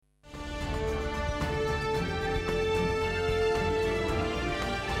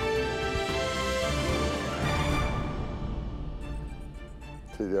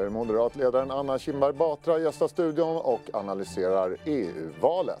Tidigare moderatledaren Anna Kinberg Batra gästar studion och analyserar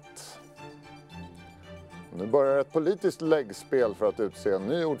EU-valet. Nu börjar ett politiskt läggspel för att utse en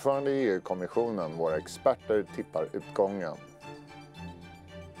ny ordförande i EU-kommissionen. Våra experter tippar utgången.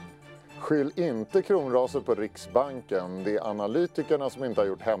 Skyll inte kronraset på Riksbanken. Det är analytikerna som inte har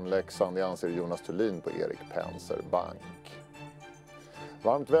gjort hemläxan, det anser Jonas Thulin på Erik Penser Bank.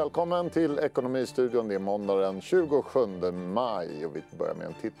 Varmt välkommen till Ekonomistudion. Det är måndag den 27 maj och vi börjar med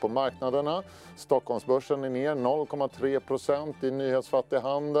en titt på marknaderna. Stockholmsbörsen är ner 0,3% i nyhetsfattig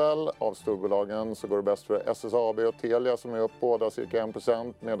handel. Av storbolagen så går det bäst för SSAB och Telia som är upp båda cirka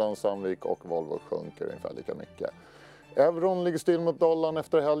 1%, medan Sandvik och Volvo sjunker ungefär lika mycket. Euron ligger still mot dollarn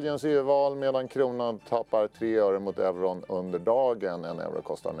efter helgens EU-val, medan kronan tappar 3 öre mot euron under dagen. En euro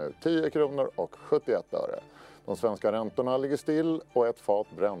kostar nu 10 kronor och 71 öre. De svenska räntorna ligger still och ett fat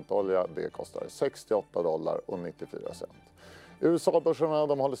Brentolja det kostar 68 dollar och 94 cent. USA-börserna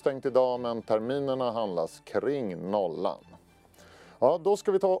de håller stängt idag, men terminerna handlas kring nollan. Ja, då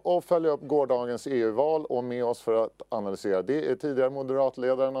ska vi ta och följa upp gårdagens EU-val, och med oss för att analysera det är tidigare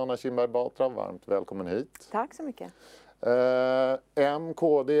moderatledaren Anna Kinberg Batra. Varmt välkommen hit. Tack så mycket. M,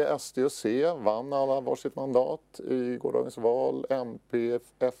 KD, SD och C vann alla varsitt mandat i gårdagens val. MP,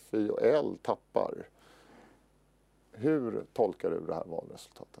 FI och L tappar. Hur tolkar du det här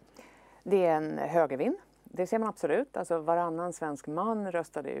valresultatet? Det är en högervinn. Det ser man absolut. Alltså varannan svensk man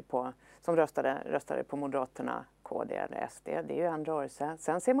röstade på Moderaterna, KD eller SD. Det är ju en rörelse.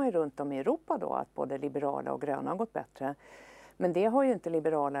 Sen ser man ju runt om i Europa då att både liberala och gröna har gått bättre. Men det har ju inte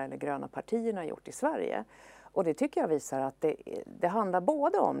liberala eller gröna partierna gjort i Sverige. Och det tycker jag visar att det handlar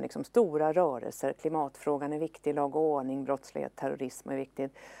både om liksom stora rörelser, klimatfrågan är viktig, lag och ordning, brottslighet, terrorism är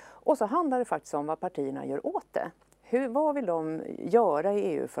viktigt. Och så handlar det faktiskt om vad partierna gör åt det. Vad vill de göra i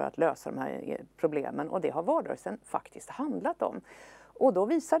EU för att lösa de här problemen? Och det har valrörelsen faktiskt handlat om. Och då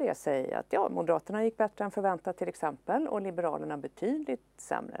visar det sig att Moderaterna gick bättre än förväntat till exempel, och Liberalerna betydligt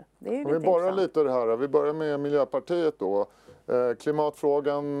sämre. Det är vi börjar lite det här. Vi börjar med Miljöpartiet då.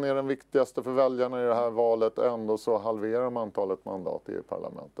 Klimatfrågan är den viktigaste för väljarna i det här valet. Ändå så halverar de antalet mandat i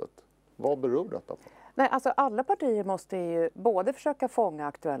parlamentet. Vad beror detta på? Nej, alltså alla partier måste ju både försöka fånga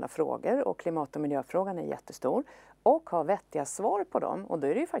aktuella frågor, och klimat- och miljöfrågan är jättestor, och ha vettiga svar på dem. Och då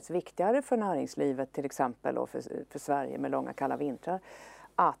är det ju faktiskt viktigare för näringslivet till exempel, och för Sverige med långa kalla vintrar,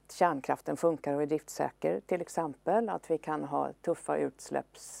 att kärnkraften funkar och är driftsäker till exempel, att vi kan ha tuffa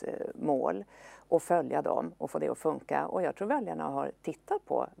utsläppsmål och följa dem och få det att funka. Och jag tror väljarna har tittat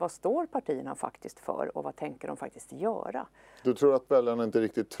på vad står partierna faktiskt för och vad tänker de faktiskt göra. Du tror att väljarna inte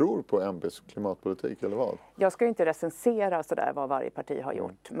riktigt tror på MPs klimatpolitik eller vad? Jag ska ju inte recensera sådär vad varje parti har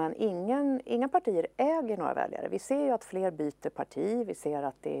gjort, men inga partier äger några väljare. Vi ser ju att fler byter parti, vi ser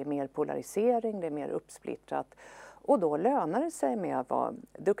att det är mer polarisering, det är mer uppsplittrat. Och då lönar det sig med att vara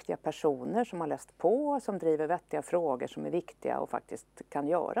duktiga personer som har läst på, som driver vettiga frågor som är viktiga och faktiskt kan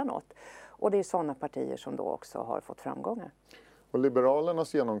göra något. Och det är sådana partier som då också har fått framgångar. Och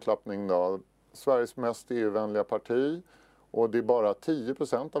Liberalernas genomklappning då? Sveriges mest EU-vänliga parti, och det är bara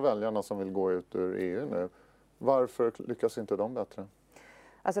 10% av väljarna som vill gå ut ur EU nu. Varför lyckas inte de bättre?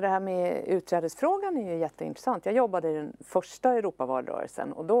 Alltså det här med utträdesfrågan är ju jätteintressant. Jag jobbade i den första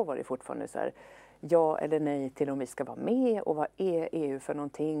Europavalrörelsen, och då var det fortfarande så här: ja eller nej till om vi ska vara med, och vad är EU för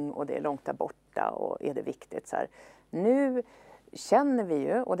någonting, och det är långt där borta, och är det viktigt så här. Nu känner vi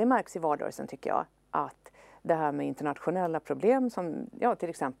ju, och det märks i valrörelsen tycker jag, att det här med internationella problem som till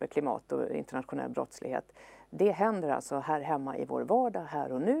exempel klimat och internationell brottslighet, det händer alltså här hemma i vår vardag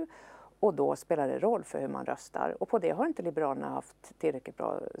här och nu, och då spelar det roll för hur man röstar. Och på det har inte Liberalerna haft tillräckligt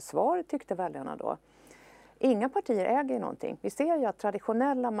bra svar, tyckte väljarna då. Inga partier äger någonting. Vi ser ju att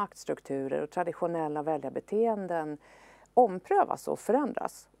traditionella maktstrukturer och traditionella väljarbeteenden omprövas och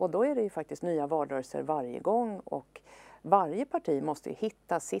förändras. Och då är det ju faktiskt nya valrörelser varje gång, och varje parti måste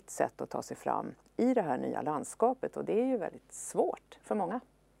hitta sitt sätt att ta sig fram i det här nya landskapet, och det är ju väldigt svårt för många.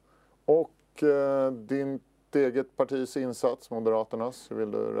 Och din eget partis insats, Moderaternas, hur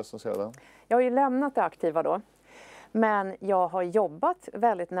vill du recensera den? Jag har ju lämnat det aktiva då. Men jag har jobbat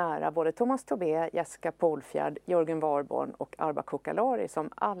väldigt nära både Thomas Tobé, Jessica Polfjärd, Jörgen Warborn och Arba Kokalari, som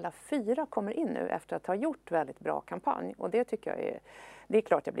alla 4 kommer in nu efter att ha gjort väldigt bra kampanj. Och det tycker jag det är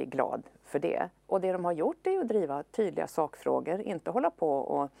klart jag blir glad för det. Och det de har gjort är att driva tydliga sakfrågor, inte hålla på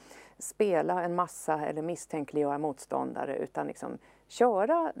och spela en massa eller misstänkliggöra motståndare, utan liksom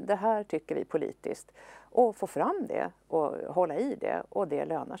köra det här tycker vi politiskt och få fram det och hålla i det, och det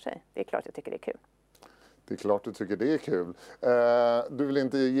lönar sig. Det är klart jag tycker det är kul. Det är klart du tycker det är kul. Du vill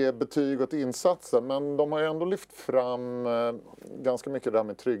inte ge betyg åt insatsen, men de har ju ändå lyft fram ganska mycket det här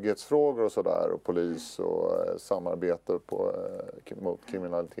med trygghetsfrågor och sådär, och polis och samarbete mot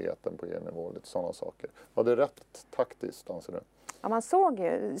kriminaliteten på EU-nivå, lite sådana saker. Var det rätt taktiskt, anser du? Ja, man såg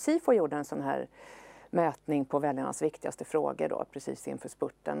ju, Sifo gjorde en sån här mätning på väljarnas viktigaste frågor då, precis inför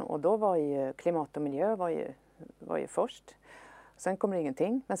spurten, och då var ju klimat och miljö var ju först. Sen kommer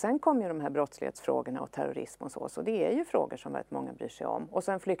ingenting, men sen kommer ju de här brottslighetsfrågorna och terrorism och så det är ju frågor som väldigt många bryr sig om. Och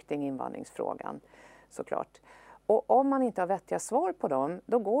sen flyktinginvandringsfrågan såklart. Och om man inte har vettiga svar på dem,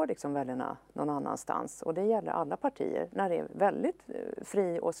 då går liksom väljarna någon annanstans. Och det gäller alla partier när det är väldigt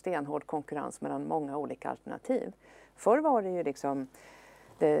fri och stenhård konkurrens mellan många olika alternativ. Förr var det ju liksom,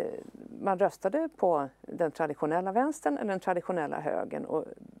 man röstade på den traditionella vänstern eller den traditionella högern och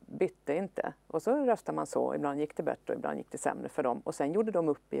bytte inte. Och så röstade man så, ibland gick det bättre och ibland gick det sämre för dem. Och sen gjorde de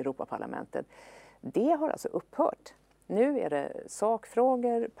upp i Europaparlamentet. Det har alltså upphört. Nu är det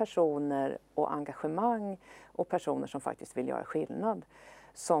sakfrågor, personer och engagemang och personer som faktiskt vill göra skillnad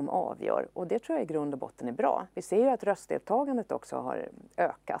som avgör. Och det tror jag i grund och botten är bra. Vi ser ju att röstdeltagandet också har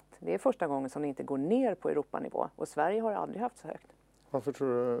ökat. Det är första gången som det inte går ner på Europanivå och Sverige har aldrig haft så högt. Varför tror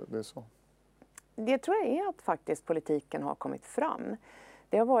du det är så? Det tror jag är att faktiskt politiken har kommit fram.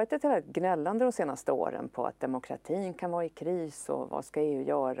 Det har varit ett väldigt gnällande de senaste åren på att demokratin kan vara i kris och vad ska EU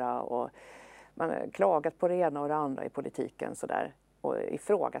göra, och man har klagat på det ena och det andra i politiken sådär och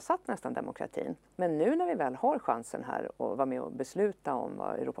ifrågasatt nästan demokratin. Men nu när vi väl har chansen här att vara med och besluta om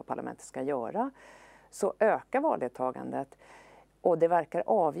vad Europaparlamentet ska göra, så ökar valdeltagandet. Och det verkar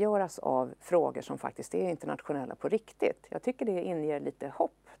avgöras av frågor som faktiskt är internationella på riktigt. Jag tycker det inger lite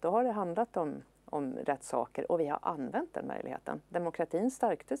hopp. Då har det handlat om rätt saker och vi har använt den möjligheten. Demokratin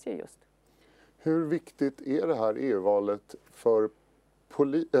stärktes ju just. Hur viktigt är det här EU-valet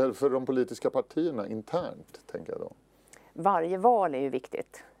för de politiska partierna internt, tänker jag då? Varje val är ju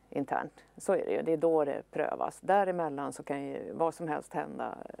viktigt internt. Så är det ju. Det är då det prövas. Däremellan så kan ju vad som helst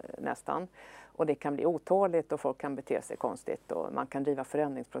hända nästan. Och det kan bli otåligt och folk kan bete sig konstigt och man kan driva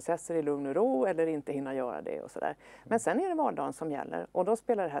förändringsprocesser i lugn och ro eller inte hinna göra det och sådär. Men sen är det vardagen som gäller och då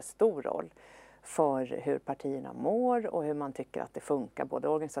spelar det här stor roll för hur partierna mår och hur man tycker att det funkar både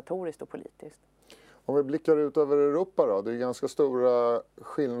organisatoriskt och politiskt. Om vi blickar ut över Europa då, det är ganska stora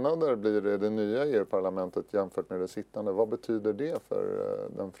skillnader blir det nya EU-parlamentet jämfört med det sittande. Vad betyder det för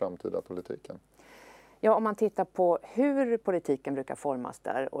den framtida politiken? Ja, om man tittar på hur politiken brukar formas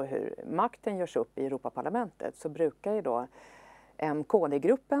där och hur makten görs upp i Europaparlamentet så brukar ju då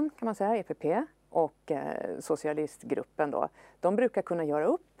MKD-gruppen kan man säga, EPP, och socialistgruppen då, de brukar kunna göra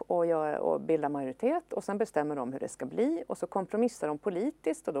upp och bilda majoritet och sen bestämmer de hur det ska bli och så kompromissar de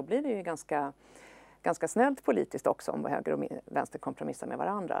politiskt och då blir det ju ganska snällt politiskt också om höger och vänster kompromissar med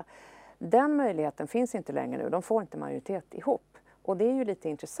varandra. Den möjligheten finns inte längre nu, de får inte majoritet ihop. Och det är ju lite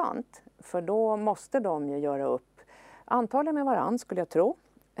intressant, för då måste de ju göra upp antagligen med varandra skulle jag tro,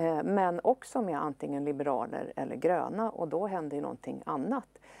 men också med antingen liberaler eller gröna och då händer ju någonting annat.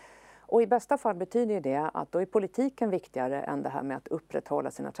 Och i bästa fall betyder det att då är politiken viktigare än det här med att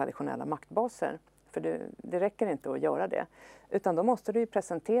upprätthålla sina traditionella maktbaser. För det räcker inte att göra det, utan då måste du ju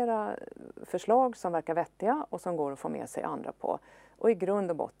presentera förslag som verkar vettiga och som går att få med sig andra på. Och i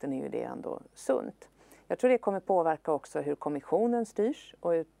grund och botten är ju det ändå sunt. Jag tror det kommer påverka också hur kommissionen styrs och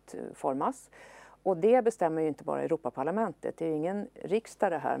utformas. Och det bestämmer ju inte bara Europaparlamentet. Det är ju ingen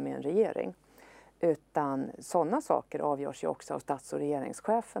riksdag det här med en regering. Utan sådana saker avgörs ju också av stats- och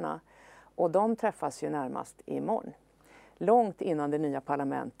regeringscheferna. Och de träffas ju närmast imorgon. Långt innan det nya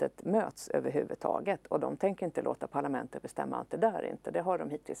parlamentet möts överhuvudtaget. Och de tänker inte låta parlamentet bestämma allt det där inte. Det har de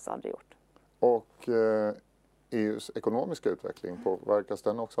hittills aldrig gjort. Och EUs ekonomiska utveckling, påverkas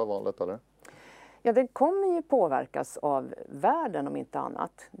den också av valet eller? Ja, den kommer ju påverkas av världen om inte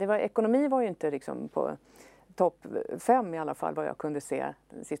annat. Ekonomi var ju inte liksom på topp 5 i alla fall vad jag kunde se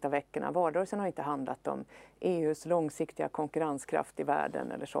de sista veckorna. Valrörelsen har inte handlat om EUs långsiktiga konkurrenskraft i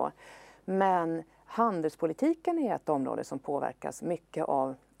världen eller så. Men handelspolitiken är ett område som påverkas mycket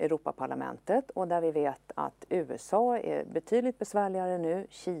av Europaparlamentet och där vi vet att USA är betydligt besvärligare nu,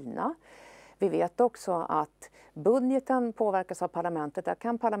 Kina. Vi vet också att budgeten påverkas av parlamentet. Där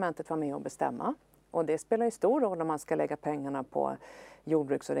kan parlamentet vara med och bestämma. Och det spelar ju stor roll om man ska lägga pengarna på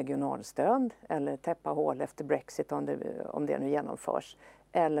jordbruks- och regionalstöd eller täppa hål efter Brexit om det nu genomförs.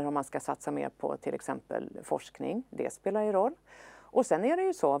 Eller om man ska satsa mer på till exempel forskning. Det spelar ju roll. Och sen är det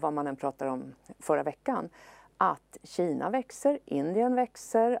ju så, vad man än pratar om förra veckan, att Kina växer, Indien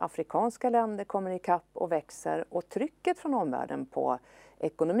växer, afrikanska länder kommer ikapp och växer och trycket från omvärlden på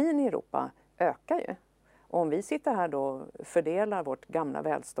ekonomin i Europa ökar ju. Och om vi sitter här då och fördelar vårt gamla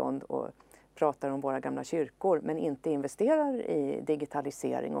välstånd och pratar om våra gamla kyrkor men inte investerar i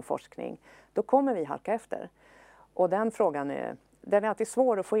digitalisering och forskning, då kommer vi halka efter. Och den frågan den är alltid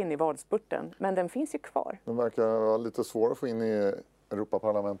svår att få in i valspurten, men den finns ju kvar. Den verkar vara lite svår att få in i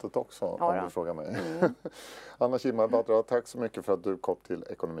Europaparlamentet också, om du frågar mig. Anna Kinberg Batra, tack så mycket för att du kom till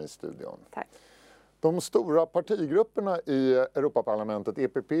Ekonomistudion. Tack. De stora partigrupperna i Europaparlamentet,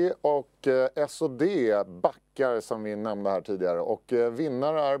 EPP och S&D, backar som vi nämnde här tidigare. Och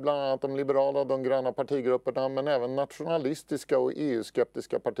vinnare är bland annat de liberala och de gröna partigrupperna, men även nationalistiska och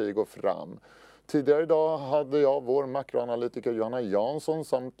EU-skeptiska partier går fram. Tidigare idag hade jag vår makroanalytiker Johanna Jansson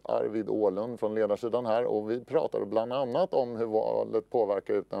samt Arvid Åhlund från ledarsidan här, och vi pratade bland annat om hur valet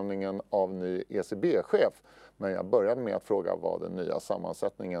påverkar utnämningen av ny ECB-chef. Men jag började med att fråga vad den nya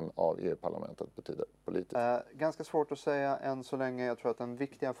sammansättningen av EU-parlamentet betyder politiskt. Ganska svårt att säga än så länge. Jag tror att den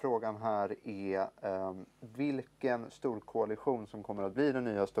viktiga frågan här är vilken stor koalition som kommer att bli den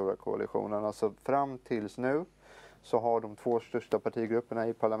nya stora koalitionen. Alltså fram tills nu så har de två största partigrupperna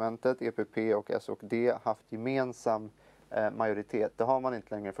i parlamentet, EPP och S&D, haft gemensam majoritet. Det har man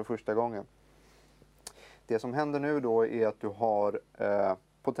inte längre för första gången. Det som händer nu då är att du har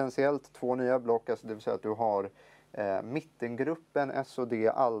potentiellt två nya block, alltså det vill säga att du har mittengruppen S&D,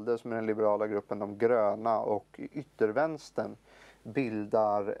 ALDE som är den liberala gruppen, de gröna, och yttervänstern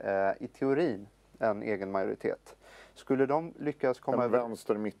bildar i teorin en egen majoritet. Skulle de lyckas komma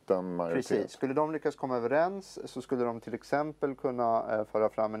vänster-mitten-majoritet. Precis. Skulle de lyckas komma överens så skulle de till exempel kunna föra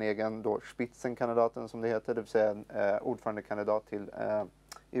fram en egen Spitzenkandidaten som det heter, det vill säga en ordförandekandidat till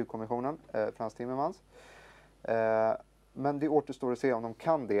EU-kommissionen, Frans Timmermans. Men det återstår att se om de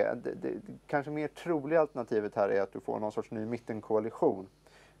kan det. Det kanske mer troliga alternativet här är att du får någon sorts ny mittenkoalition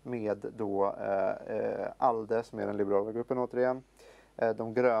med då ALDE som är den liberala gruppen återigen,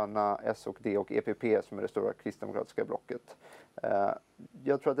 de gröna, S&D och EPP som är det stora kristdemokratiska blocket.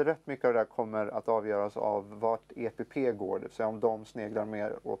 Jag tror att rätt mycket av det här kommer att avgöras av vart EPP går, det vill säga om de sneglar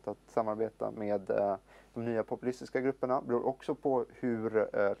mer åt att samarbeta med de nya populistiska grupperna. Det beror också på hur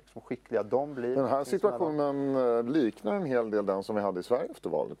liksom skickliga de blir. Den här situationen liknar en hel del den som vi hade i Sverige efter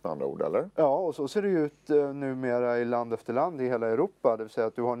valet med andra ord, eller? Ja, och så ser det ut numera i land efter land i hela Europa. Det vill säga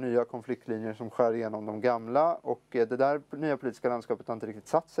att du har nya konfliktlinjer som skär igenom de gamla, och det där nya politiska landskapet har inte riktigt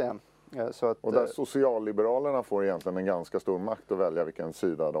satt sig än. Så att, och där socialliberalerna får egentligen en ganska stor makt att välja vilken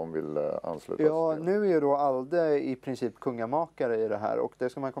sida de vill ansluta sig till. Nu är ju då ALDE i princip kungamakare i det här, och det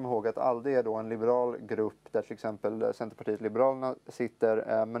ska man komma ihåg att ALDE är då en liberal grupp där till exempel Centerpartiet Liberalerna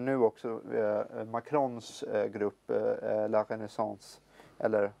sitter, men nu också Macrons grupp La Renaissance,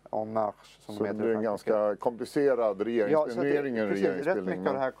 eller En Marche som så de heter. Det blir en ganska komplicerad regeringsbildning. Rätt mycket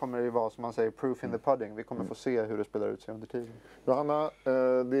av det här kommer ju vara, som man säger, proof in the pudding. Vi kommer få se hur det spelar ut sig under tiden. Johanna,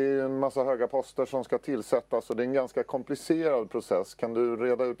 det är en massa höga poster som ska tillsättas och det är en ganska komplicerad process. Kan du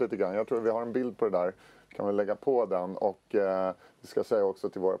reda ut lite grann? Jag tror vi har en bild på det där. Kan vi lägga på den, och vi ska säga också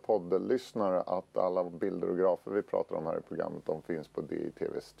till våra poddlyssnare att alla bilder och grafer vi pratar om här i programmet, de finns på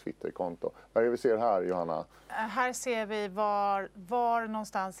DI-TVs Twitterkonto. Vad är det vi ser här, Johanna? Här ser vi var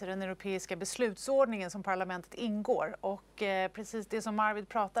någonstans i den europeiska beslutsordningen som parlamentet ingår, och precis det som Arvid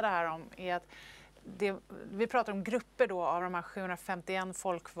pratade här om är att vi pratar om grupper då av de här 751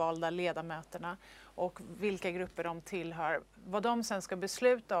 folkvalda ledamöterna och vilka grupper de tillhör. Vad de sen ska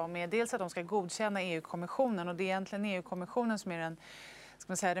besluta om är dels att de ska godkänna EU-kommissionen, och det är egentligen EU-kommissionen som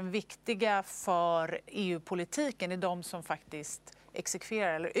är den viktiga för EU-politiken. Det är de som faktiskt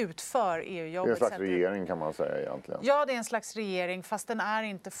exekverar eller utför EU-jobbet. Det är en slags regering kan man säga egentligen. Ja, det är en slags regering, fast den är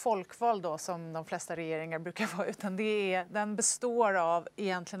inte folkvald då som de flesta regeringar brukar vara, utan den består av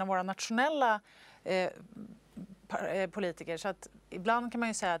egentligen av våra nationella politiker. Så att ibland kan man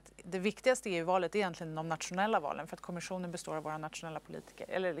ju säga att det viktigaste EU-valet är egentligen de nationella valen, för att kommissionen består av våra nationella politiker,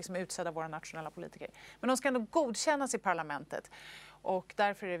 eller liksom utsedda av våra nationella politiker. Men de ska ändå godkännas i parlamentet, och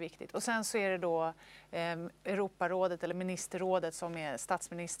därför är det viktigt. Och sen så är det då Europarådet eller ministerrådet som är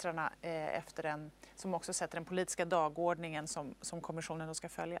statsministrarna som också sätter den politiska dagordningen som kommissionen då ska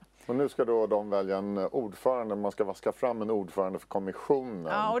följa. Och nu ska då de välja en ordförande, man ska vaska fram en ordförande för kommissionen.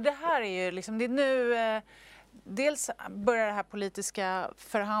 Ja, och det här är ju liksom, det är nu dels börjar det här politiska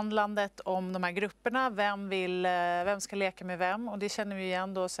förhandlandet om de här grupperna. Vem ska leka med vem? Och det känner vi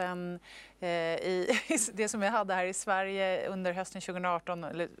igen då sen i det som vi hade här i Sverige under hösten 2018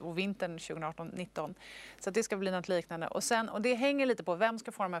 och vintern 2018-19. Så att det ska bli något liknande. Och det hänger lite på vem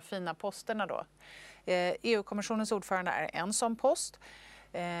ska få de här fina posterna då. EU-kommissionens ordförande är en sån post.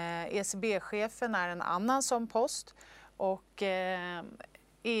 ECB-chefen är en annan sån post. Och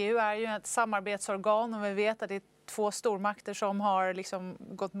EU är ju ett samarbetsorgan, och vi vet att det är två stormakter som har liksom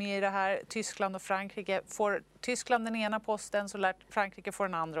gått med i det här. Tyskland och Frankrike får Tyskland den ena posten så lär Frankrike få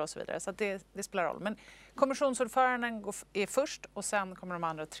den andra och så vidare. Så att det spelar roll. Men kommissionsordföranden är först och sen kommer de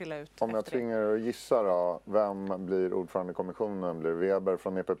andra att trilla ut. Om jag tvingar att gissa då, vem blir ordförande i kommissionen? Blir det Weber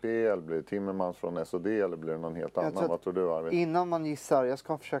från EPP eller blir det Timmermans från SOD eller blir det någon helt annan? Vad tror du, Arvid? Innan man gissar, jag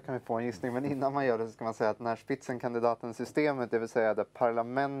ska försöka mig på en gissning, men innan man gör det så ska man säga att när spitzenkandidaten-systemet, det vill säga där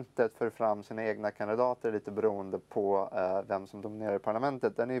parlamentet för fram sina egna kandidater lite beroende på vem som dominerar i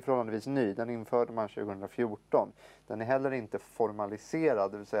parlamentet, den är förhållandevis ny. Den införde man 2014. Den är heller inte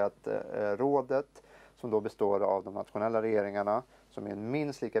formaliserad, det vill säga att rådet som då består av de nationella regeringarna, som är en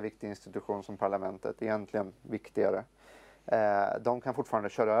minst lika viktig institution som parlamentet, egentligen viktigare. De kan fortfarande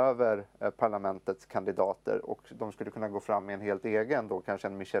köra över parlamentets kandidater och de skulle kunna gå fram med en helt egen, då kanske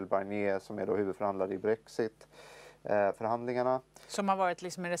en Michel Barnier som är då huvudförhandlare i Brexit-förhandlingarna. Som har varit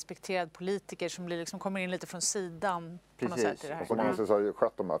liksom en respekterad politiker som blir liksom, kommer in lite från sidan på något sätt i det här. Och som anses ha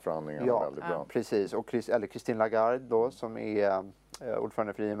skött de här förhandlingarna väldigt bra. Precis. Och Christine Lagarde då, som är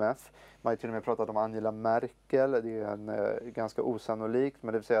ordförande för IMF. Man har till och med pratat om Angela Merkel. Det är en ganska osannolikt,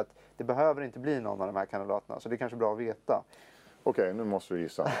 men det vill säga att det behöver inte bli någon av de här kandidaterna. Så det är kanske bra att veta. Okej, nu måste du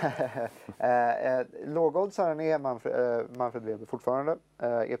gissa. Lågoddsaren är Manfred Weber fortfarande,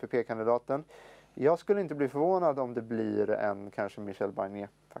 EPP-kandidaten. Jag skulle inte bli förvånad om det blir en kanske Michel Barnier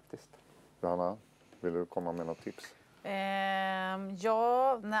faktiskt. Johanna, vill du komma med något tips? Men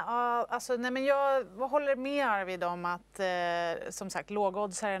jag håller med Arvid om att som sagt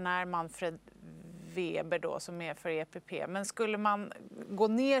lågoddsaren är Manfred Weber då som är för EPP. Men skulle man gå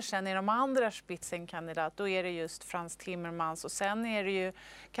ner sen i de andra spitzenkandidat, då är det just Frans Timmermans och sen är det ju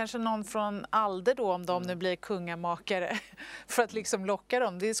kanske någon från ALDE då, om de nu blir kungamakare för att liksom locka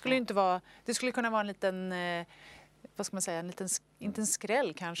dem. Det skulle inte vara, det skulle kunna vara en liten vad ska man säga, inte en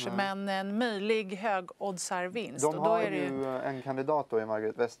skräll kanske, men en möjlig högoddsarvinst. De har ju en kandidat då i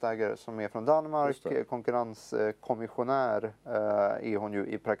Margrethe Vestager som är från Danmark, konkurrenskommissionär är hon ju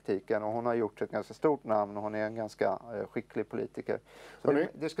i praktiken och hon har gjort ett ganska stort namn och hon är en ganska skicklig politiker. Så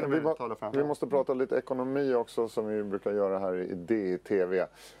det skulle vi tala fram. Vi måste prata lite ekonomi också som vi brukar göra här i DTV.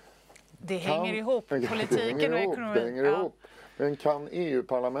 Det hänger ihop, politiken och ekonomin. Det hänger ihop. Men kan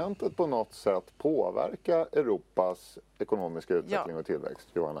EU-parlamentet på något sätt påverka Europas ekonomiska utveckling och tillväxt,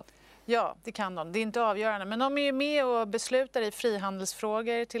 Johanna? Ja, det kan de. Det är inte avgörande. Men de är ju med och beslutar i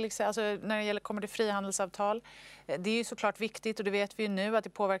frihandelsfrågor, till exempel, alltså när det kommer till frihandelsavtal. Det är ju såklart viktigt och det vet vi ju nu att det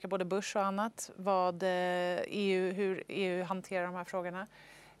påverkar både börs och annat, hur EU hanterar de här frågorna.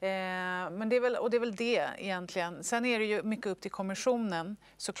 Men det är väl det egentligen. Sen är det ju mycket upp till kommissionen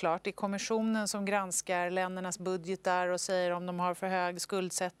såklart. Det är kommissionen som granskar ländernas budgetar och säger om de har för hög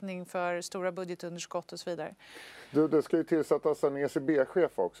skuldsättning, för stora budgetunderskott och så vidare. Det ska ju tillsättas en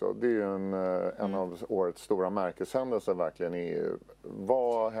ECB-chef också. Det är ju en av årets stora märkeshändelser verkligen i EU.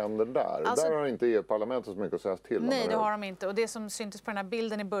 Vad händer där? Alltså, där har inte EU-parlamentet så mycket att säga till om. Nej, det har de inte. Och det som syntes på den här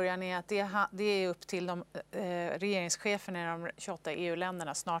bilden i början är att det är upp till regeringscheferna i de 28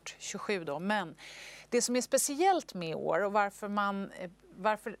 EU-länderna, snart 27 då. Men det som är speciellt med år och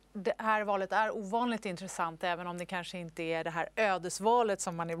varför det här valet är ovanligt intressant, även om det kanske inte är det här ödesvalet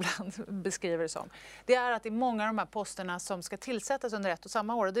som man ibland beskriver det som. Det är att det är många av de här posterna som ska tillsättas under ett och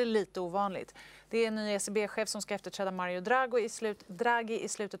samma år och det är lite ovanligt. Det är en ny ECB-chef som ska efterträda Mario Draghi i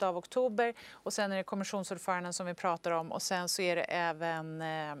slutet av oktober och sen är det kommissionsordföranden som vi pratar om och sen så är det även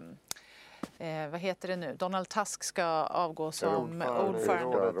Donald Tusk ska avgå som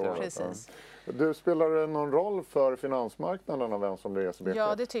ordförande. Precis. Du, spelar det någon roll för finansmarknaden och vem som blir ECB-chef?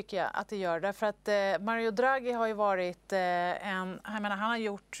 Ja, det tycker jag att det gör. Därför att Mario Draghi har ju varit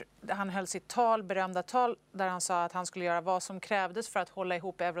han höll sitt berömda tal där han sa att han skulle göra vad som krävdes för att hålla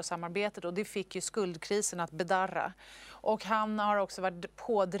ihop eurosamarbetet och det fick ju skuldkrisen att bedarra. Och han har också varit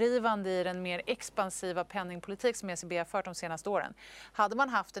pådrivande i den mer expansiva penningpolitik som ECB har fört de senaste åren. Hade man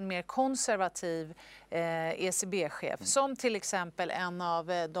haft en mer konservativ ECB-chef som till exempel en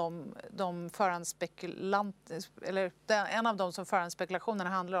av de som förhandsspekulationerna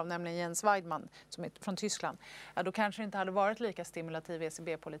handlar om, nämligen Jens Weidmann som är från Tyskland, då kanske det inte hade varit lika stimulativ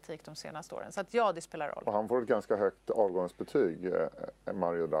ECB-politik de senaste åren. Så att ja, det spelar roll. Och han får ett ganska högt avgångsbetyg,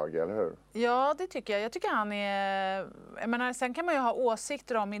 Mario Draghi, eller hur? Ja, det tycker jag. Jag tycker han är... sen kan man ju ha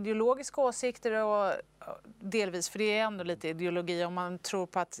åsikter om ideologiska åsikter och delvis, för det är ändå lite ideologi om man tror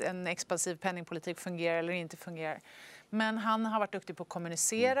på att en expansiv penningpolitik fungerar eller inte fungerar. Men han har varit duktig på att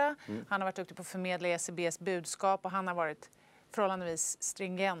kommunicera, han har varit duktig på att förmedla ECBs budskap och han har varit förhållandevis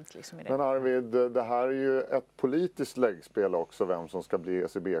stringent liksom i det. Men Arvid, det här är ju ett politiskt läggspel också, vem som ska bli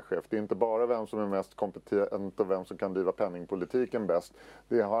ECB-chef. Det är inte bara vem som är mest kompetent och vem som kan driva penningpolitiken bäst.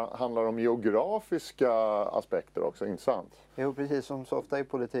 Det handlar om geografiska aspekter också, inte sant? Jo, precis som så ofta i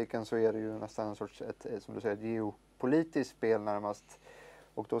politiken så är det ju nästan en sorts, som du säger, ett geopolitiskt spel närmast.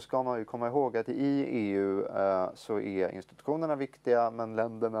 Och då ska man ju komma ihåg att i EU så är institutionerna viktiga, men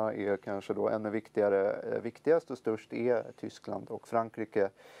länderna är kanske då ännu viktigare. Viktigast och störst är Tyskland och Frankrike.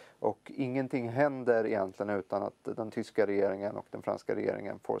 Och ingenting händer egentligen utan att den tyska regeringen och den franska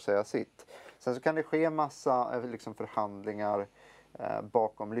regeringen får säga sitt. Sen så kan det ske massa liksom förhandlingar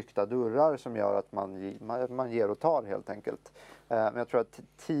bakom lyckta dörrar som gör att man ger och tar helt enkelt. Men jag tror att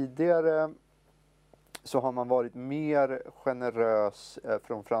tidigare så har man varit mer generös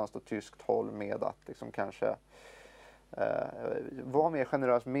från franskt och tyskt håll med att liksom kanske vara mer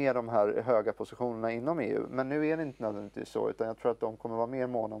generös med de här höga positionerna inom EU. Men nu är det inte nödvändigtvis så, utan jag tror att de kommer vara mer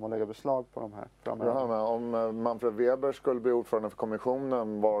måna om att lägga beslag på de här framöver. Johanna, om Manfred Weber skulle bli ordförande för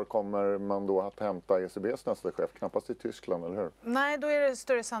kommissionen, var kommer man då att hämta ECBs nästa chef? Knappast i Tyskland, eller hur? Nej, då är det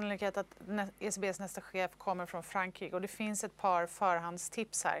större sannolikhet att ECBs nästa chef kommer från Frankrike, och det finns ett par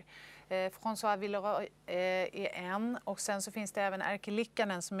förhandstips här. François Villeroy är en, och sen så finns det även Erkki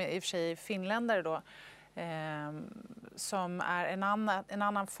Liikanen som är i och för sig finländare då, som är en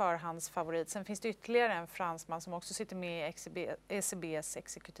annan förhandsfavorit. Sen finns det ytterligare en fransman som också sitter med i ECBs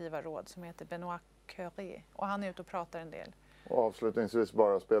exekutiva råd som heter Benoît Cœuré, och han är ute och pratar en del. Och avslutningsvis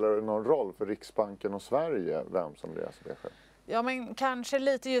bara, spelar det någon roll för Riksbanken och Sverige vem som blir ECB-chef? Ja, men kanske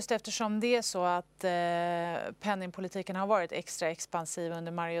lite just eftersom det är så att penningpolitiken har varit extra expansiv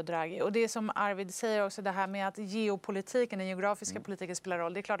under Mario Draghi. Och det som Arvid säger också, det här med att geopolitiken, den geografiska politiken spelar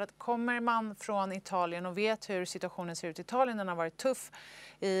roll. Det är klart att kommer man från Italien och vet hur situationen ser ut i Italien, den har varit tuff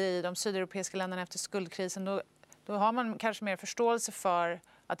i de sydeuropeiska länderna efter skuldkrisen, då har man kanske mer förståelse för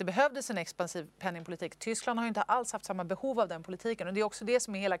att det behövdes en expansiv penningpolitik. Tyskland har ju inte alls haft samma behov av den politiken, och det är också det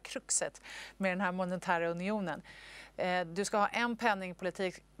som är hela kruxet med den här monetära unionen. Du ska ha en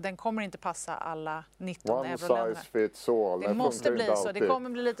penningpolitik, den kommer inte passa alla 19 euroländer. One size fits all. Det måste bli så. Det kommer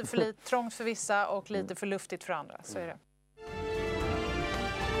bli lite för trångt för vissa och lite för luftigt för andra. Så är det.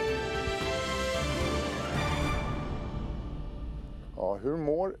 Ja, hur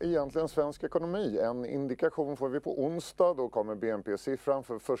mår egentligen svensk ekonomi? En indikation får vi på onsdag. Då kommer BNP-siffran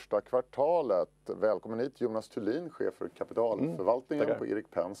för första kvartalet. Välkommen hit Jonas Thulin, chef för kapitalförvaltningen på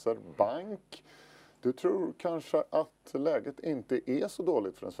Erik Penser Bank. Du tror kanske att läget inte är så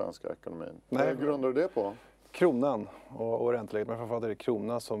dåligt för den svenska ekonomin. Vad grundar du det på? Kronan och ränteläget, men framförallt är det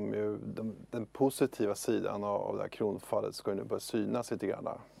kronan som ju den positiva sidan av det här kronfallet ska ju nu börja synas lite grann.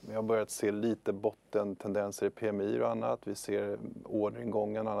 Vi har börjat se lite bottentendenser i PMI och annat. Vi ser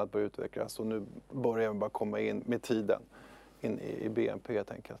orderingången och annat börja utvecklas, och nu börjar vi bara komma in med tiden in i BNP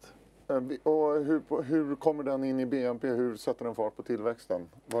helt enkelt. Och hur kommer den in i BNP? Hur sätter den fart på tillväxten?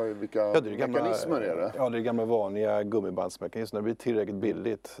 Vilka mekanismer är det? Ja, det är gamla vanliga gummibandsmekanismer. När det blir tillräckligt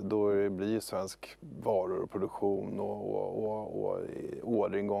billigt, då blir svensk varor och produktion och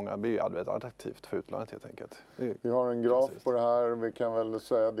orderingångar blir väldigt attraktivt för utlandet helt enkelt. Vi har en graf på det här. Vi kan väl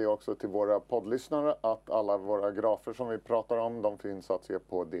säga det också till våra poddlyssnare, att alla våra grafer som vi pratar om, de finns att se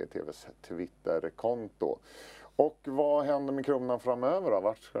på DTVs Twitterkonto. Och vad händer med kronan framöver då?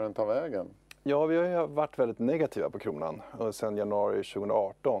 Vart ska den ta vägen? Ja, vi har ju varit väldigt negativa på kronan sedan januari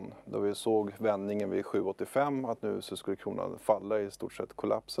 2018. Då vi såg vändningen vid 7,85, att nu så skulle kronan falla, i stort sett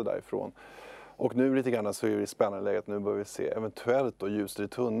kollapsa därifrån. Och nu lite grann så är det spännande läget, nu börjar vi se eventuellt då ljuset i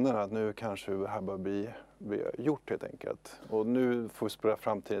tunneln, att nu kanske det här börjar bli gjort helt enkelt. Och nu får vi spela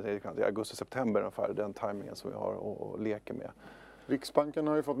framtiden till augusti-september ungefär, den tajmingen som vi har att leka med. Riksbanken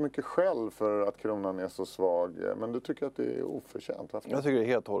har ju fått mycket skäll för att kronan är så svag, men du tycker att det är oförtjänt? Varför? Jag tycker det är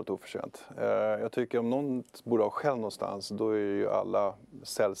helt och hållet oförtjänt. Jag tycker om någon borde ha skäll någonstans, då är ju alla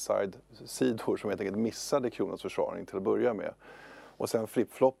sell-side-sidor som helt enkelt missade kronans försvarning till att börja med. Och sen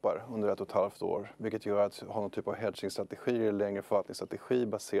flip-floppar under 1,5 år, vilket gör att ha någon typ av hedging-strategi eller längre förvaltningsstrategi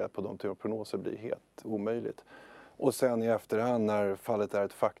baserat på de typer av prognoser blir helt omöjligt. Och sen i efterhand när fallet är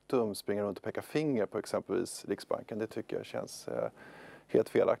ett faktum springer runt och pekar finger på exempelvis Riksbanken. Det tycker jag känns helt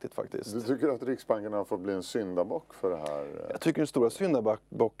felaktigt faktiskt. Du tycker att Riksbanken har fått bli en syndabock för det här? Jag tycker den stora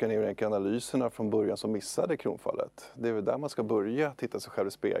syndabocken är ju egentligen analyserna från början som missade kronfallet. Det är väl där man ska börja titta sig själv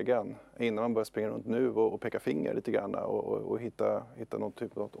i spegeln innan man börjar springa runt nu och peka finger lite grann och hitta någon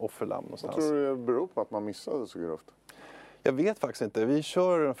typ av offerlamm någonstans. Vad tror du det beror på att man missade så grovt? Jag vet faktiskt inte. Vi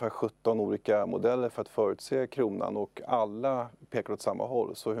kör ungefär 17 olika modeller för att förutse kronan och alla pekar åt samma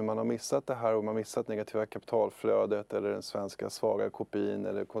håll. Så hur man har missat det här, om man har missat negativa kapitalflödet eller den svenska svaga kopin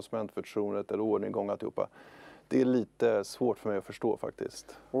eller konsumentförtroendet eller orderingång och alltihopa. Det är lite svårt för mig att förstå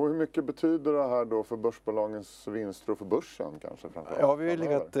faktiskt. Och hur mycket betyder det här då för börsbolagens vinster och för börsen kanske? Ja, vi har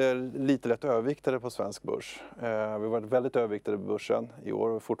legat lite lätt överviktade på svensk börs. Vi har varit väldigt överviktade på börsen i år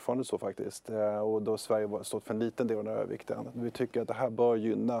och fortfarande så faktiskt. Och då har Sverige stått för en liten del av den övervikten. Vi tycker att det här bör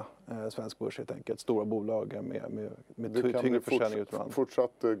gynna svensk börs helt enkelt. Stora bolag med tyngre försäljning utomlands.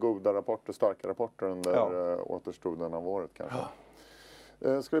 Fortsatt goda rapporter, starka rapporter under återstoden av året kanske. Ja.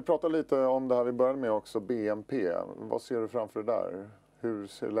 Ska vi prata lite om det här vi började med också, BNP. Vad ser du framför dig där? Hur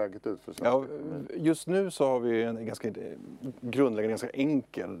ser läget ut för svensk ekonomi? Just nu så har vi en ganska grundläggande, ganska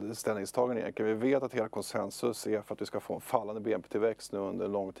enkel ställningstagande egentligen. Vi vet att hela konsensus är för att vi ska få en fallande BNP-tillväxt nu under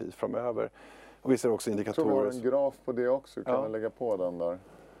lång tid framöver. Och vi ser också indikatorer. Jag tror det var en graf på det också, kan jag lägga på den där?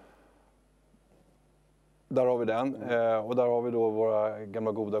 Där har vi den och där har vi då våra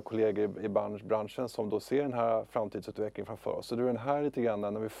gamla goda kollegor i branschen som då ser den här framtidsutvecklingen framför oss. Så det är den här lite grann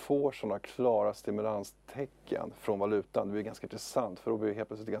när vi får sådana klara stimulanstecken från valutan. Det blir ganska intressant för då blir det helt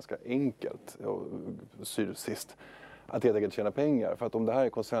plötsligt ganska enkelt och sist att helt enkelt tjäna pengar. För att om det här är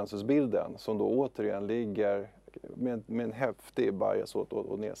konsensusbilden som då återigen ligger med en häftig bias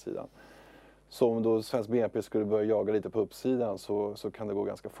åt nedsidan. Så om då svensk BNP skulle börja jaga lite på uppsidan så kan det gå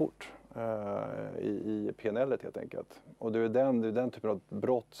ganska fort i PNL helt enkelt. Och det är den typen av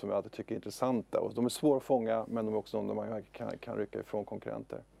brott som jag alltid tycker är intressanta. Och de är svåra att fånga men de är också de där man kan rycka ifrån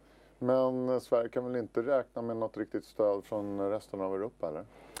konkurrenter. Men Sverige kan väl inte räkna med något riktigt stöd från resten av Europa eller?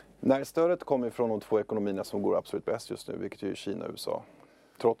 Nej, stödet kommer från de två ekonomierna som går absolut bäst just nu, vilket är Kina och USA.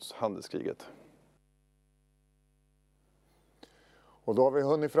 Trots handelskriget. Och då har vi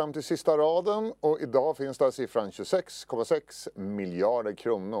hunnit fram till sista raden och idag finns där siffran 26,6 miljarder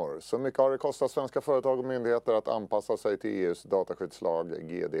kronor. Så mycket har det kostat svenska företag och myndigheter att anpassa sig till EUs dataskyddslag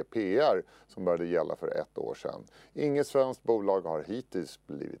GDPR som började gälla för 1 år sedan. Inget svenskt bolag har hittills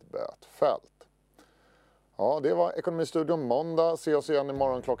blivit bötfällt. Ja, det var Ekonomistudion måndag. Se oss igen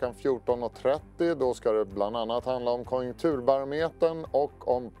imorgon klockan 14.30. Då ska det bland annat handla om konjunkturbarometern och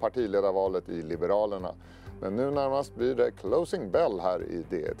om partiledarvalet i Liberalerna. Men nu närmast blir det closing bell här i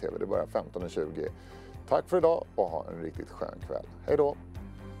DTV. Det börjar 15.20. Tack för idag och ha en riktigt skön kväll. Hej då!